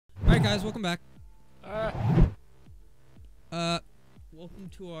Alright guys, welcome back. Welcome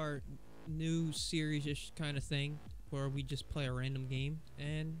to our new series-ish kind of thing, where we just play a random game,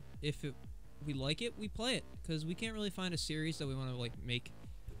 and if we like it, we play it, because we can't really find a series that we want to, like, make,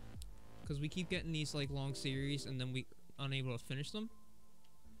 because we keep getting these, like, long series, and then we unable to finish them.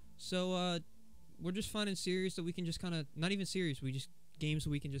 So, we're just finding series that we can just kind of, not even series, games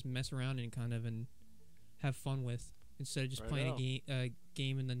that we can just mess around in, kind of, and have fun with, instead of just playing a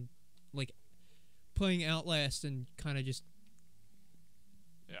game and then, like, playing Outlast and kind of just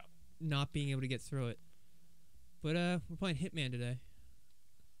not being able to get through it. But we're playing Hitman today.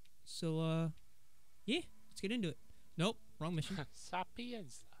 So yeah, let's get into it. Nope, wrong mission.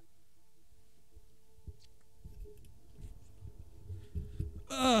 Sapienza.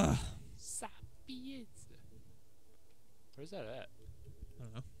 Sapienza. Where's that at? I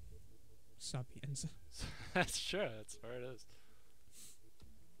don't know. Sapienza. That's sure, that's where it is.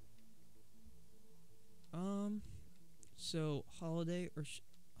 So holiday or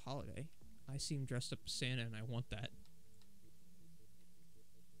holiday? I see him dressed up as Santa, and I want that.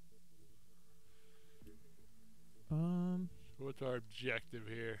 What's our objective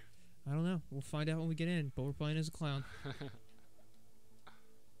here? I don't know. We'll find out when we get in. But we're playing as a clown.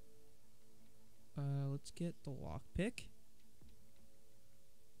 Let's get the lockpick.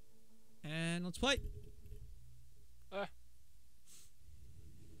 And let's play.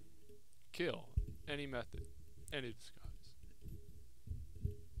 Kill. Any method. Any disguise.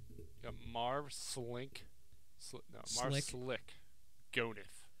 Got Marv, Slink. Marv, Slick.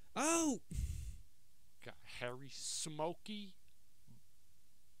 Gonif. Oh! Got Harry, Smokey.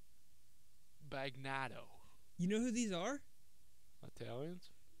 Bagnato. You know who these are?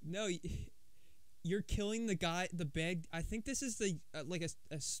 Italians? No, you're killing the guy, the bad. I think this is the like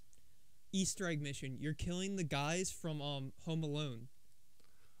a Easter egg mission. You're killing the guys from Home Alone.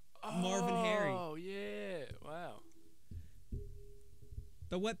 Marv and Harry. Oh yeah! Wow.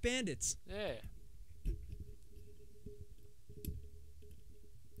 The Wet Bandits. Yeah.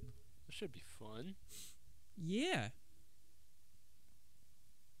 That should be fun. Yeah.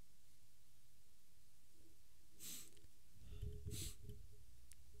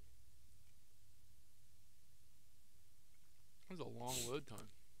 That was a long load time.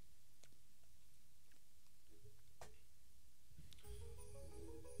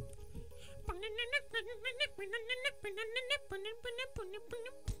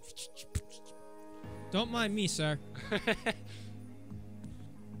 Don't mind me, sir.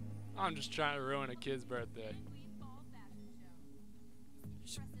 I'm just trying to ruin a kid's birthday.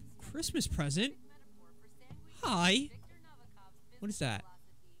 Christmas present? Hi. What is that?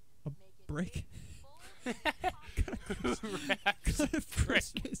 A brick?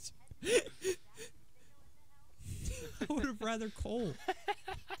 Christmas. I would have rather coal.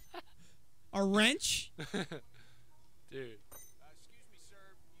 A wrench? Dude. Excuse me,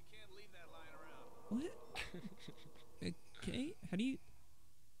 sir. You can't leave that lying around. What? Okay. How do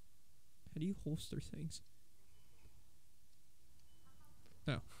you holster things?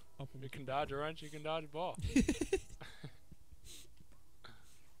 Oh. You can dodge a wrench, you can dodge a ball.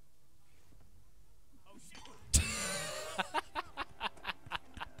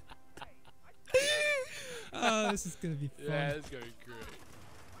 Oh, this is gonna be fun. Yeah, it's gonna be great.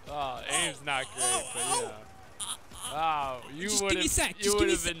 Oh, aim's not great, but yeah. Oh, you would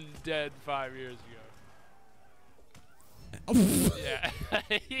have been dead 5 years ago. Yeah,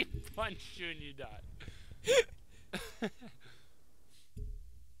 he punched you and you died.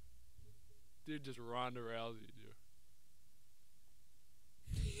 Dude just Ronda Rousey you.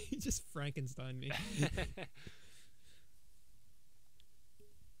 He just Frankenstein me.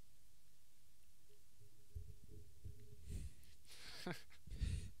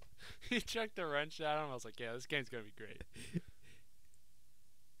 He chucked the wrench at him. I was like, yeah, this game's gonna be great.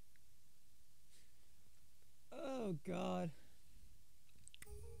 Oh God.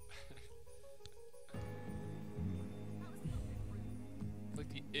 Like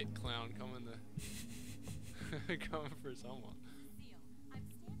the It clown coming coming for someone.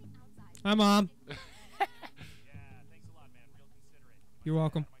 Hi, Mom. Yeah, thanks a lot, man. Real considerate. You're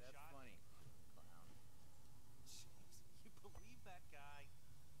welcome. That's funny. Jeez, you believe that guy?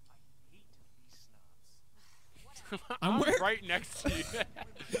 I hate these snobs. I'm right next to you.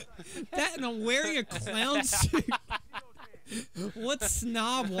 That, and I'm wearing a clown suit. What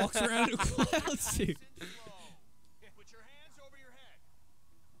snob walks around in a clown suit? Put your hands over your head.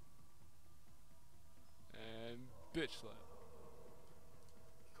 And bitch slap.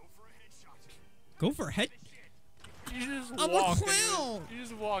 Go for a headshot. Go for a head. You just I'm walked a clown. You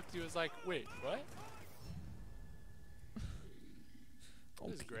just walked. He was like, wait, what?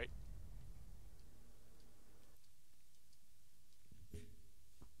 This is great.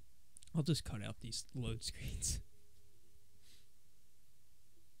 I'll just cut out these load screens.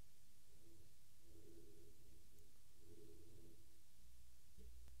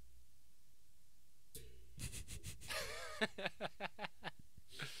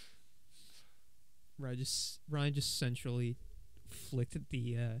 Ryan just centrally flicked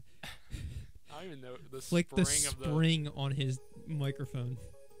the I don't even know the flicked the spring on his microphone.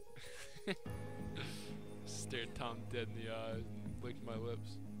 Stared Tom dead in the eye, licked my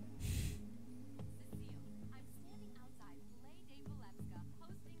lips.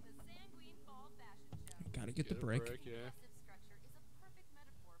 Gotta get the brick. Yeah.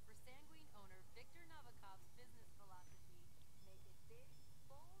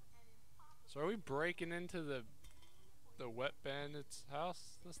 So are we breaking into the Wet Bandits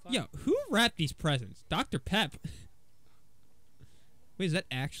house this time? Yo, who wrapped these presents? Dr. Pep. Wait, is that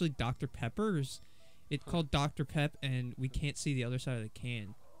actually Dr. Pepper? Or is it called Dr. Pep and we can't see the other side of the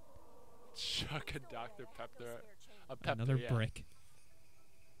can? Chuck a Dr. Pepper. A pepper, Another yeah. brick.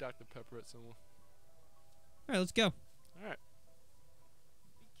 Dr. Pepper at someone. Alright, let's go. Alright.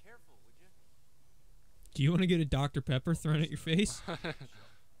 Be careful, would you? Do you want to get a Dr. Pepper thrown at your face?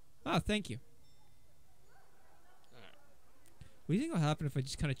 Oh, thank you. Alright. What do you think will happen if I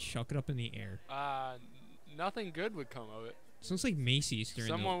just kind of chuck it up in the air? Nothing good would come of it. Sounds like Macy's during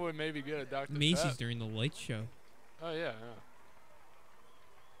Someone would maybe get a Dr. Macy's Pep. during the light show. Oh, yeah.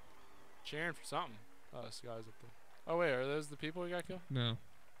 Cheering for something. Oh, this guy's up there. Oh, wait, are those the people we got killed? No,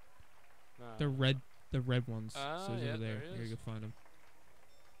 No. the red ones. So yeah, over there. there he You gotta is. go find them.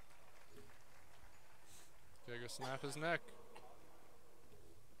 Gotta go snap his neck.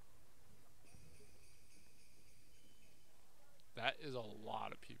 That is a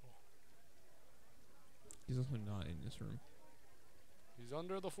lot of people. He's also not in this room. He's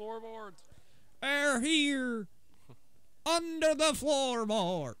under the floorboards. They're here! Under the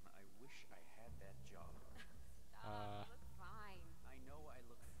floorboard! I wish I had that job. Look fine. I know I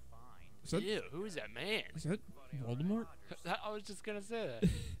look fine. Is that, Ew, who is that man? is that Voldemort? I was just gonna say that. I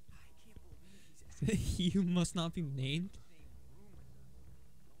can't believe he's He who must not be named?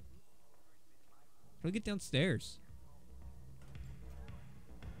 How do I get downstairs?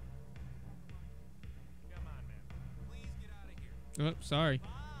 Come on, man. Please get out of here. Oh, sorry.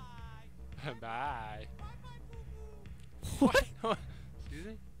 Bye. What? Excuse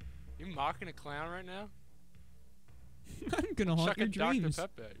me? You mocking a clown right now? I'm gonna haunt Chuck your a Dr. dreams.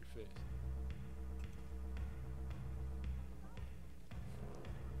 Pepper at your face.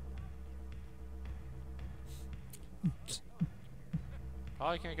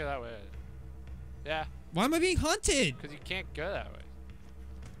 Probably can't go that way. Yeah, Why am I being hunted? because you can't go that way.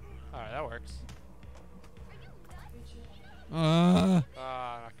 Alright, that works. Uh,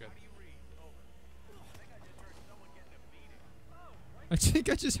 Not good. I think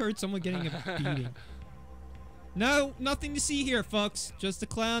I just heard someone getting a beating. No, nothing to see here, folks. Just a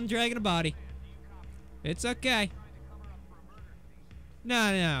clown dragging a body. It's okay.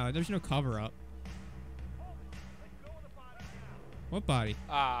 No, there's no cover up. What body?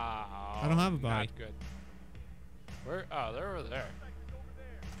 I don't have a body. Not good. Where? Oh, they're over there.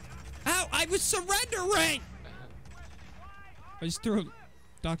 Ow! I was surrendering! I just threw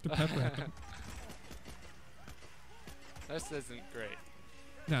Dr. Pepper at them. This isn't great.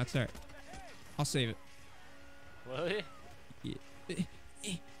 No, it's alright. I'll save it. Will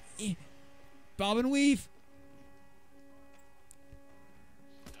you? Bob and weave.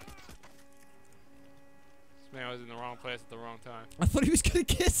 This man was in the wrong place at the wrong time. I thought he was gonna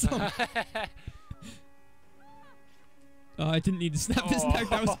kiss him. Oh, I didn't need to snap his neck.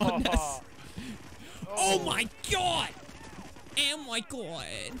 That was unnecessary. Oh my god! Oh my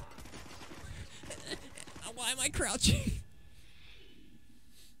god! Why am I crouching?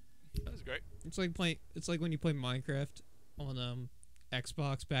 That was great. It's like playing. It's like when you play Minecraft on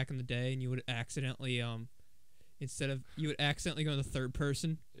Xbox back in the day, and you would accidentally you would accidentally go in the third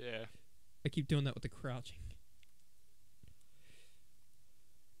person. Yeah. I keep doing that with the crouching.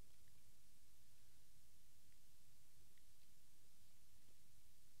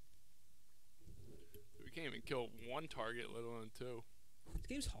 We can't even kill one target, let alone two. This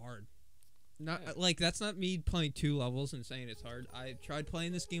game's hard. Not Yeah. like that's not me playing 2 levels and saying it's hard. I tried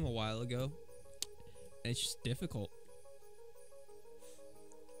playing this game a while ago, and it's just difficult.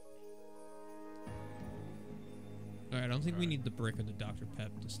 Alright, I don't think we need the brick or the Dr.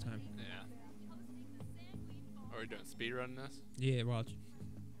 Pep this time. Yeah. Are we doing speedrunning this? Yeah, watch.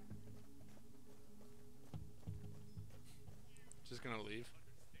 Just gonna leave.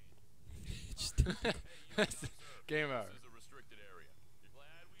 Just Game over.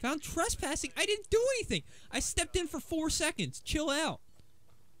 found trespassing. I didn't do anything. I stepped in for 4 seconds. Chill out.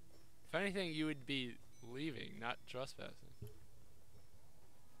 If anything, you would be leaving, not trespassing.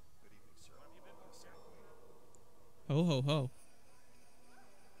 Ho ho ho.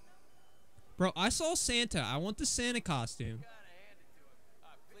 Bro, I saw Santa. I want the Santa costume.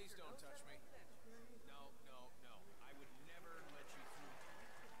 Please don't touch me. No, no, no. I would never let you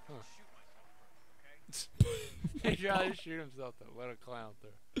through. Shoot myself first, okay? He'd rather shoot himself than let a clown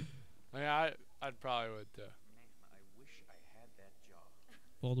through. I mean, I'd probably would too. I wish I had that job.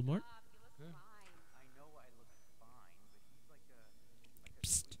 Voldemort? You look fine. I know I look fine, but he's like a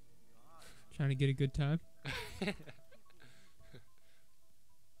Psst. god. Trying to get a good time? $1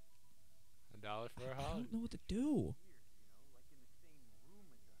 for a I holiday. don't know what to do. You know, like in the same room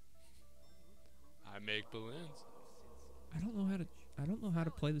as a I make balloons. I don't know how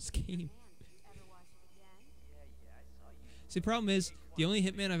to play this game. Ever watch it again? yeah, I saw you. See, the problem is, the only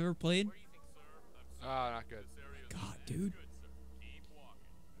Hitman I've ever played... Oh, not good. God, dude.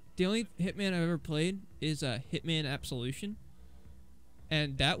 The only Hitman I've ever played is Hitman Absolution.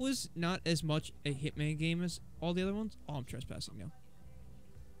 And that was not as much a Hitman game as all the other ones. Oh, I'm trespassing now.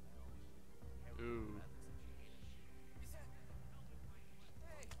 Ooh.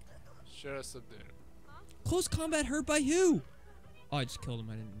 Should have subdued him. Close combat heard by who? Oh, I just killed him.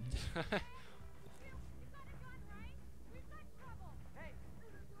 I didn't... Hey,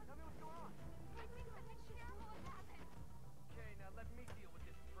 tell me what's going on. Okay, now let me deal with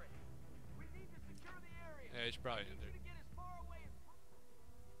this prick. We need to secure the area. Yeah, he's probably in We there. need to get as far away as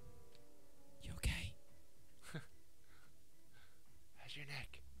You okay? How's your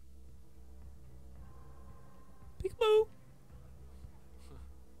neck? Peekaboo!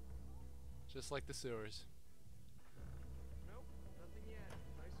 Just like the sewers. Nope, nothing yet.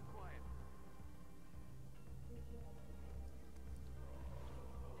 Nice and quiet.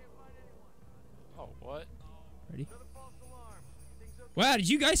 Can't find anyone. Oh, what? Ready? Another false alarm. Things okay? Wow, did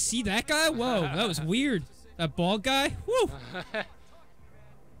you guys see that guy? Whoa, that was weird. That bald guy? Woo!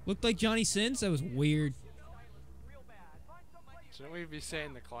 Looked like Johnny Sins? That was weird. Real bad. Find someplace. Shouldn't we be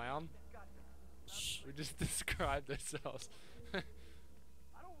saying the clown? Shh. We just described ourselves. I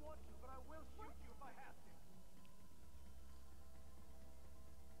don't want to, but I will shoot you if I have to.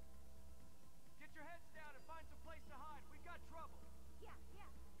 Get your heads down and find some place to hide. We've got trouble. Yeah, yeah.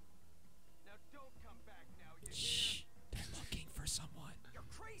 Now don't come back now, you hear? Shh. They're looking for someone. You're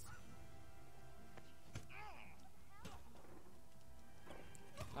crazy.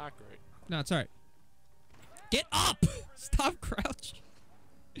 Not great. No, it's alright. Get up! Stop crouching.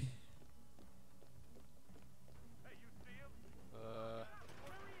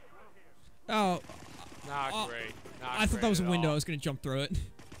 Oh, Not great. Not I thought that was a great at window. I all. was gonna jump through it.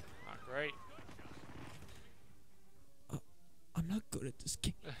 Not great. I'm not good at this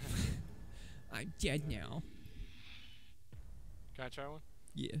game. I'm dead now. Can I try one?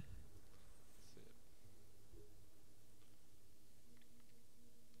 Yeah.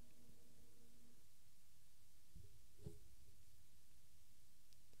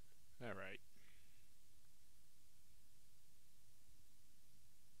 All right.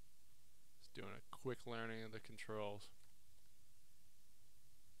 Just doing a quick learning of the controls.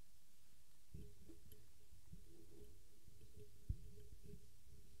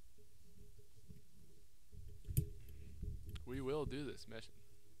 We will do this mission.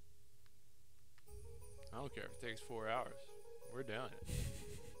 I don't care if it takes 4 hours. We're doing it.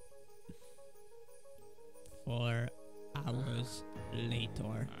 4 hours later.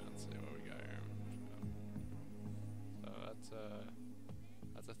 Alright, let's see what we got here. So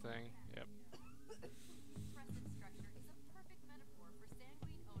that's a thing. Yep. Crescent structure is a perfect metaphor for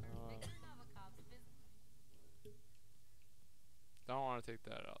sanguine owners Victor Novikov's business Don't want to take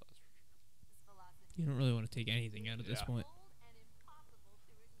that out. That's for sure. philosophy. You don't really want to take anything out at this Yeah. point. Bold and impossible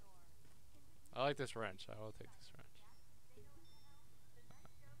to ignore. I like this wrench. I will take this wrench.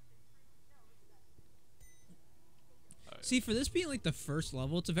 Oh, yeah. See, for this being like the first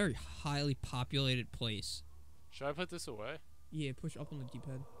level, it's a very highly populated place. Should I put this away? Yeah, push up on the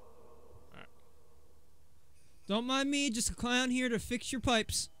D-pad. Alright. Don't mind me, just a clown here to fix your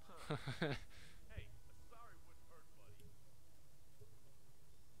pipes. Welcome,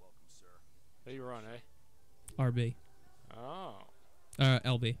 sir. How you run, eh? RB. Oh. LB.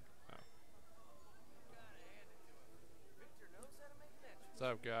 Victor knows how to make an entrance. What's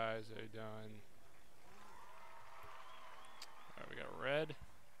up, guys? How you doing? Alright, we got red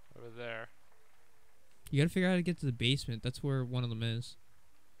over there. You gotta figure out how to get to the basement. That's where one of them is.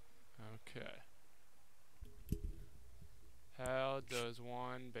 Okay. How does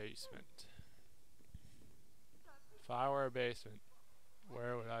one basement? If I were a basement,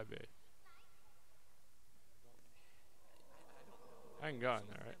 where would I be? I can go in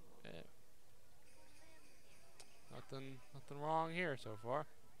there, right? Yeah. Nothing wrong here so far.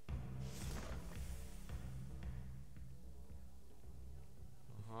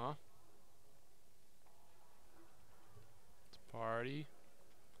 Uh-huh. It's a party.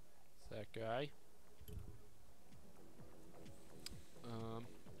 It's that guy.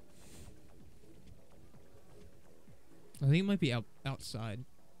 I think it might be outside.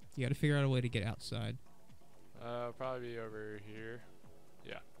 You gotta figure out a way to get outside. Probably over here.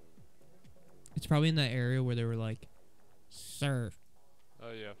 Yeah. It's probably in that area where they were like, "Sir,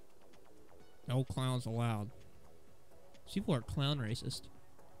 Oh yeah. no clowns allowed." These people are clown racist.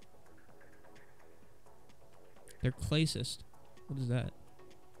 They're classist. What is that?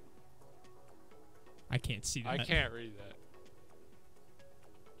 I can't see that. I can't read that.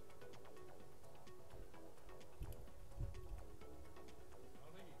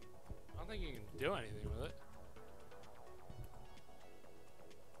 I don't think you can do anything with it.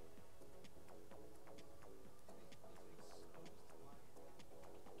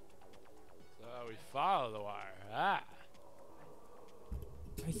 So we follow the wire. Ah.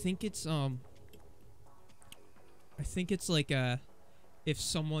 I think it's like if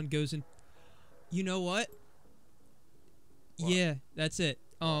someone goes in. You know what? Yeah, that's it.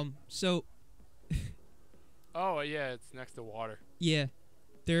 So Oh yeah, it's next to water. yeah,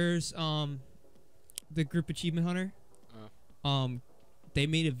 there's the group Achievement Hunter. They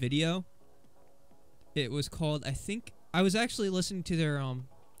made a video. It was called, I think I was actually listening to their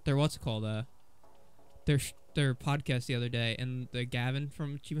what's it called, their podcast the other day, and the Gavin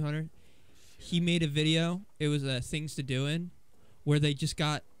from Achievement Hunter, he made a video. It was things to do in, where they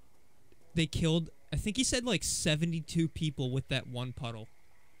killed, I think he said like 72 people with that one puddle.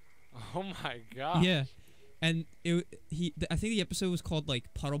 Oh my god. Yeah, and I think the episode was called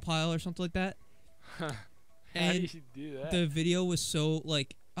like Puddle Pile or something like that. How And do you do that? the video was so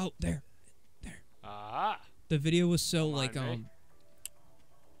like, oh, there. Ah. The video was so Come like on,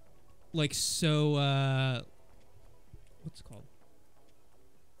 so what's it called?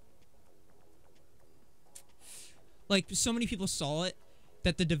 Like so many people saw it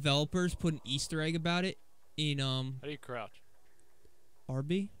that the developers put an Easter egg about it in How do you crouch?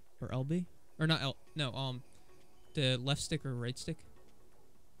 RB or LB or not L, no, the left stick or right stick.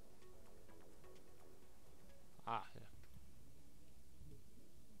 Ah, yeah.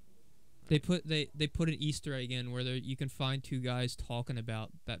 They put an Easter egg in where you can find two guys talking about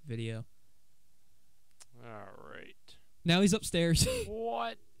that video. All right. Now he's upstairs.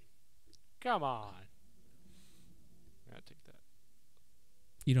 What? Come on. I gotta take that.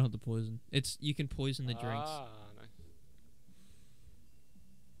 You don't have to poison. You can poison the drinks. Ah, nice.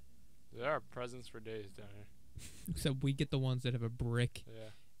 There are presents for days down here. Except we get the ones that have a brick Yeah.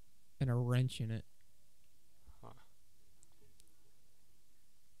 and a wrench in it. Huh.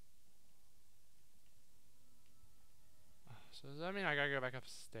 So does that mean I gotta go back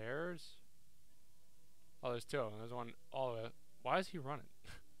upstairs? Oh, there's two of them. There's one all the way. Why is he running?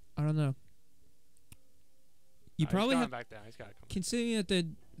 I don't know. You Nah, probably he's have, going back down. He's gotta come. considering that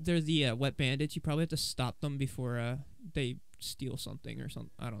they're the wet bandits, you probably have to stop them before they steal something or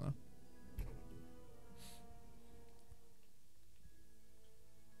something. I don't know.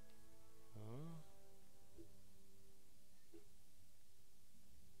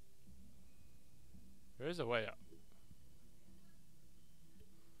 There is a way up.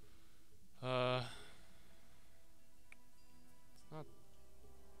 It's not.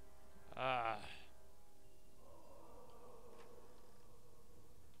 Ah.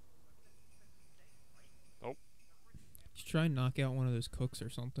 Nope. Just try and knock out one of those cooks or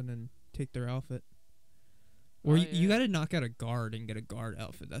something and take their outfit. Or Oh, you yeah. gotta knock out a guard and get a guard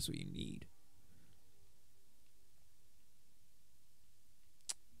outfit. That's what you need.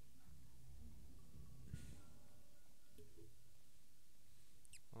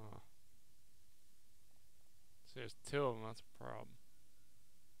 Oh. See, there's two of them. That's a problem.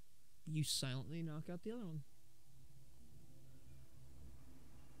 You silently knock out the other one.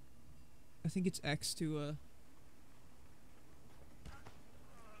 I think it's X to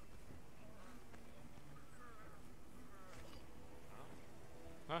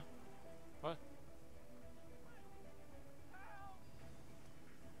Huh? What?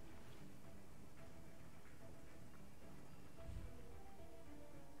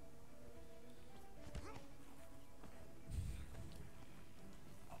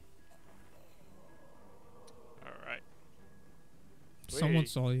 All right. someone We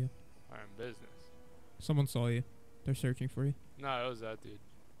saw you. are in business. Someone saw you. They're searching for you. No, it was that dude.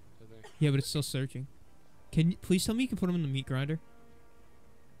 I think. Yeah, but it's still searching. Can you please tell me you can put them in the meat grinder?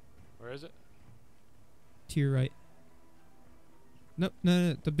 Where is it? To your right. No,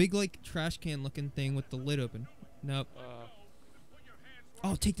 the big like trash can looking thing with the lid open. Nope. Uh,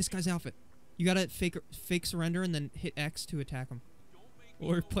 Oh, take this guy's outfit. You gotta fake surrender and then hit X to attack him.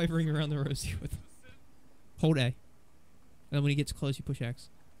 Or play Ring Around the Rosie with him. Hold A. And then when he gets close, you push X.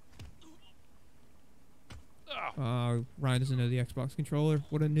 Ryan doesn't know the Xbox controller.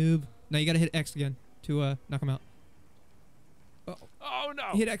 What a noob. Now you gotta hit X again to knock him out. oh no!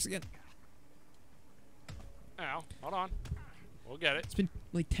 Hit X again. Ow. Hold on. We'll get it. It's been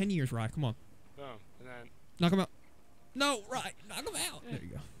like 10 years, Ryan. Come on. Boom. And then. Knock him out. No, Ryan. Knock him out. Yeah. There you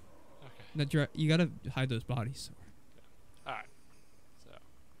go. Okay. Now, you gotta hide those bodies. Alright. So.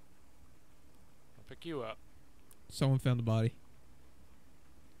 I'll pick you up. Someone found the body.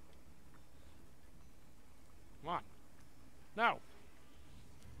 Come on. No.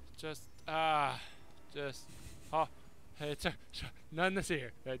 Just. Oh. It's none this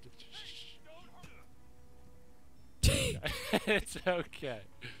here. It's okay.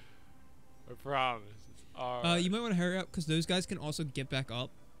 I promise. It's alright. You might want to hurry up because those guys can also get back up.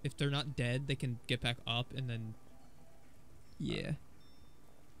 If they're not dead, they can get back up and then. Yeah.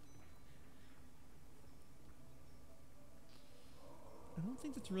 I don't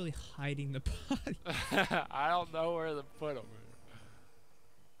think that's really hiding the body. I don't know where to put them.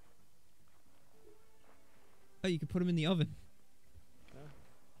 Oh, you could put them in the oven. Huh?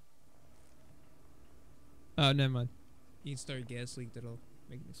 Oh, never mind. You can start a gas leak that'll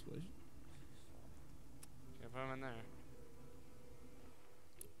make an explosion. Can't put them in there.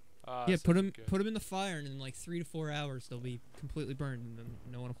 Yeah, put them in the fire, and in like 3 to 4 hours they'll be completely burned, and then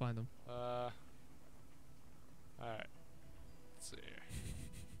no one will find them. All right. Let's see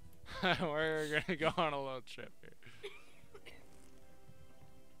here. We're gonna go on a little trip here.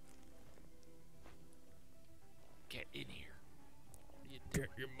 Get in here. Get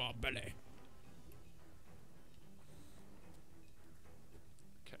in my belly.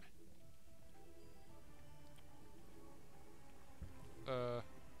 Okay. Let's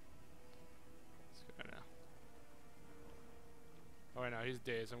go now. Oh wait, no, he's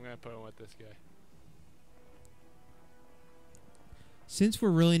dazed. I'm gonna put him with this guy. Since we're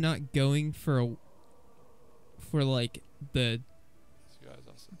really not going for like the This guy's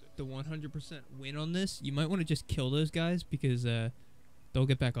also dazed. the 100% win on this, you might want to just kill those guys because they'll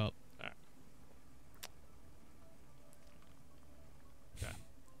get back up. Alright.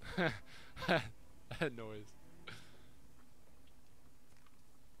 Yeah. That noise.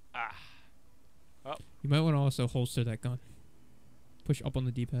 Ah. Oh. You might want to also holster that gun. Push up on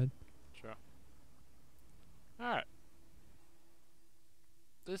the D-pad. Sure. Alright.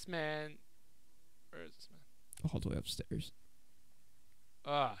 This man. Where is this man? All the way upstairs.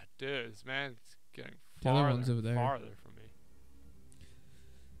 Ah, dude, this man's getting The other farther, one's over there. farther from me.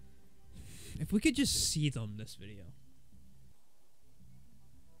 If we could just see them this video.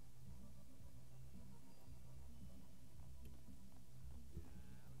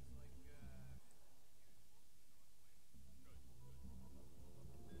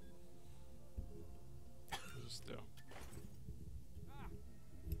 Still.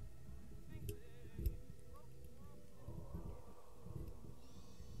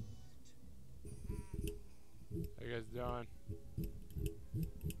 How you guys doing?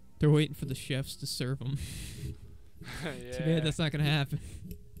 They're waiting for the chefs to serve them. Yeah. Too bad that's not gonna happen.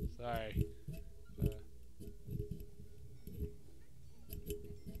 Sorry.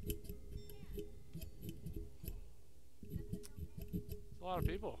 It's a lot of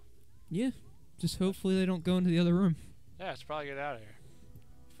people. Yeah. Just hopefully they don't go into the other room. Yeah, I should probably get out of here.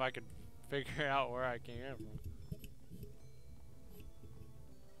 If I could figure out where I came in from.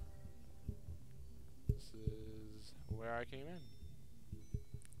 This is where I came in.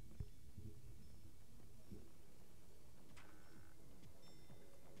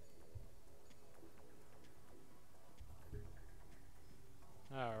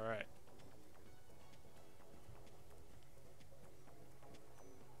 Alright.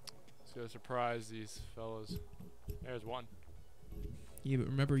 Let's go surprise these fellas. There's one. Yeah, but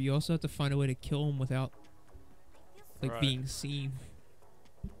remember, you also have to find a way to kill them without, like, Right. being seen.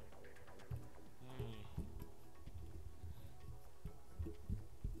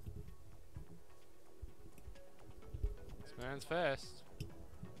 This man's fast.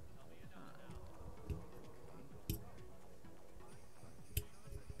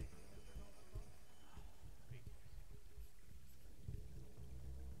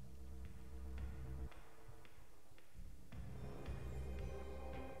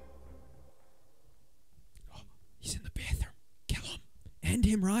 He's in the bathroom. Kill him. End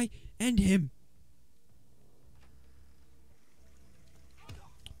him, Rye. End him.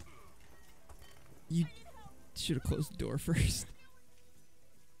 You should have closed the door first.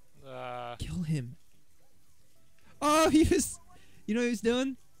 Kill him. Oh, he was. You know what he was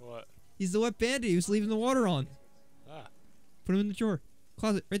doing? What? He's the wet bandit. He was leaving the water on. Ah. Put him in the drawer.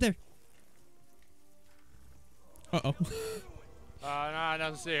 Closet. Right there. Uh-oh. No, I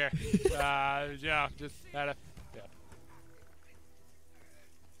don't see her. Yeah, just had a... Yeah.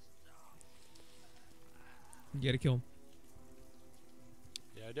 You gotta kill him.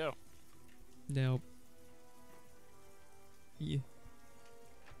 Yeah, I do. Now. Yeah.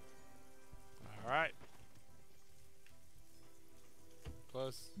 Alright.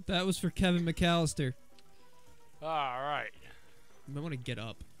 Close. That was for Kevin McAllister. Alright. You might want to get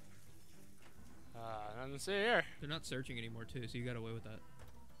up. Nothing to see here. They're not searching anymore, too, so you got away with that.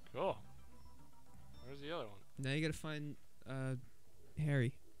 Cool. Where's the other one? Now you gotta find,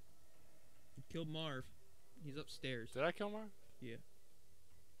 Harry. You killed Marv. He's upstairs. Did I kill Mark? Yeah. Is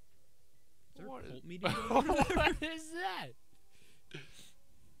there What a is- cult meeting going on over there? What is that?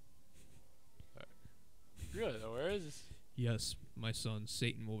 Really though, where is this? Yes, my son,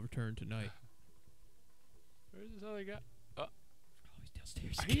 Satan, will return tonight. Where's this other guy? Oh, he's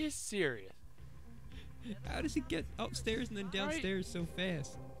downstairs. Are you serious? How does he get upstairs and then downstairs so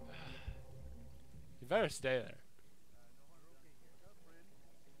fast? You better stay there.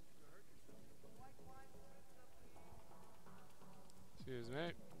 Excuse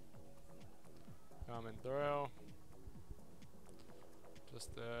me. Coming through.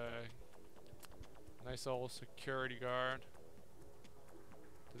 Just a nice old security guard.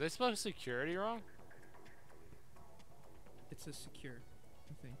 Did they spell security wrong? It's a secure,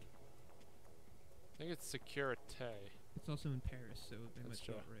 I think. I think it's securite. It's also in Paris, so they might That's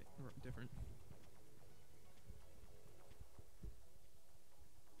spell it true. right or different.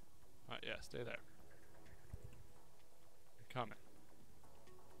 Yeah, stay there. I'm coming.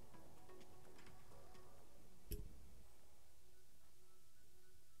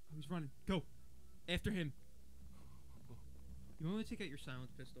 Oh, he's running. Go! After him! You want to take out your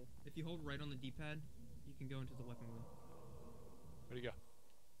silence pistol. If you hold right on the D-pad, you can go into the weapon wheel. Where'd he go?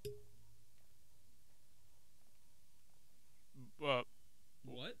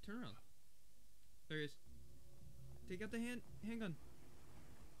 What? Turn around. There he is. Take out the handgun.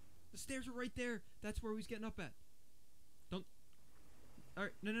 The stairs are right there. That's where he's getting up at. Don't.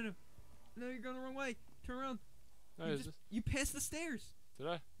 Alright, no. No, you're going the wrong way. Turn around. Oh, is this? You passed the stairs. Did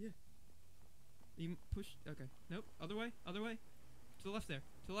I? You push. Okay. Nope. Other way. Other way. To the left there.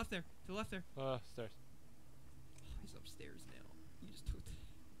 To the left there. To the left there. Stairs. Oh, he's upstairs now. You just took.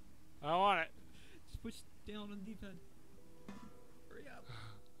 I don't want it. Just push down on the D-pad. Hurry up.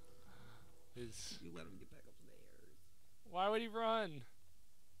 You let him get back upstairs. Why would he run?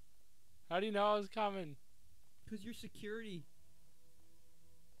 How do you know I was coming? Cause you're security.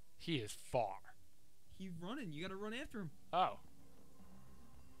 He is far. He's running. You gotta run after him. Oh.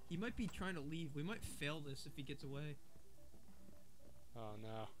 He might be trying to leave. We might fail this if he gets away. Oh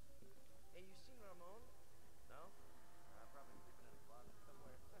no. Hey, you seen Ramon? No? Probably sleeping in a closet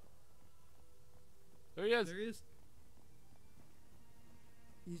somewhere. There he is. There he is.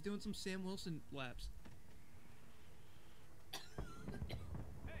 He's doing some Sam Wilson laps.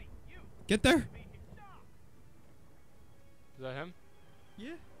 Hey, you! Get there. Stop! Is that him?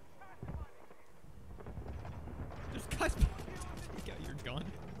 Yeah. There's guys. Take out your gun.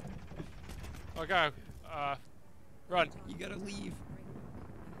 Okay. Run. You gotta leave.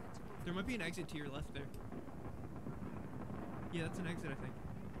 There might be an exit to your left there. Yeah, that's an exit, I think.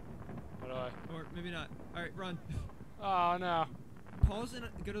 What do I? Or maybe not. Alright, run. Oh no. Pause and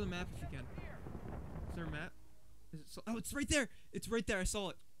go to the map if you can. Is there a map? Is it oh, it's right there! It's right there, I saw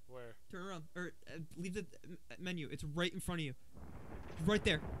it. Where? Turn around. Or leave the menu. It's right in front of you. Right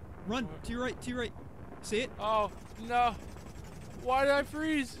there. Run! What? To your right, to your right. See it? Oh no. Why did I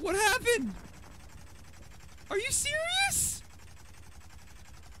freeze? What happened? Are you serious?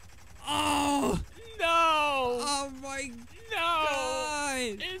 Oh! No. Oh my No. god!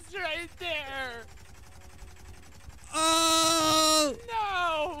 It's right there. Oh!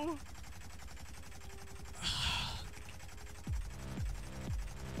 No.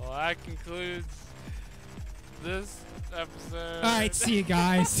 Well, that concludes this episode. Alright, see you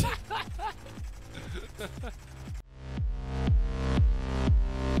guys.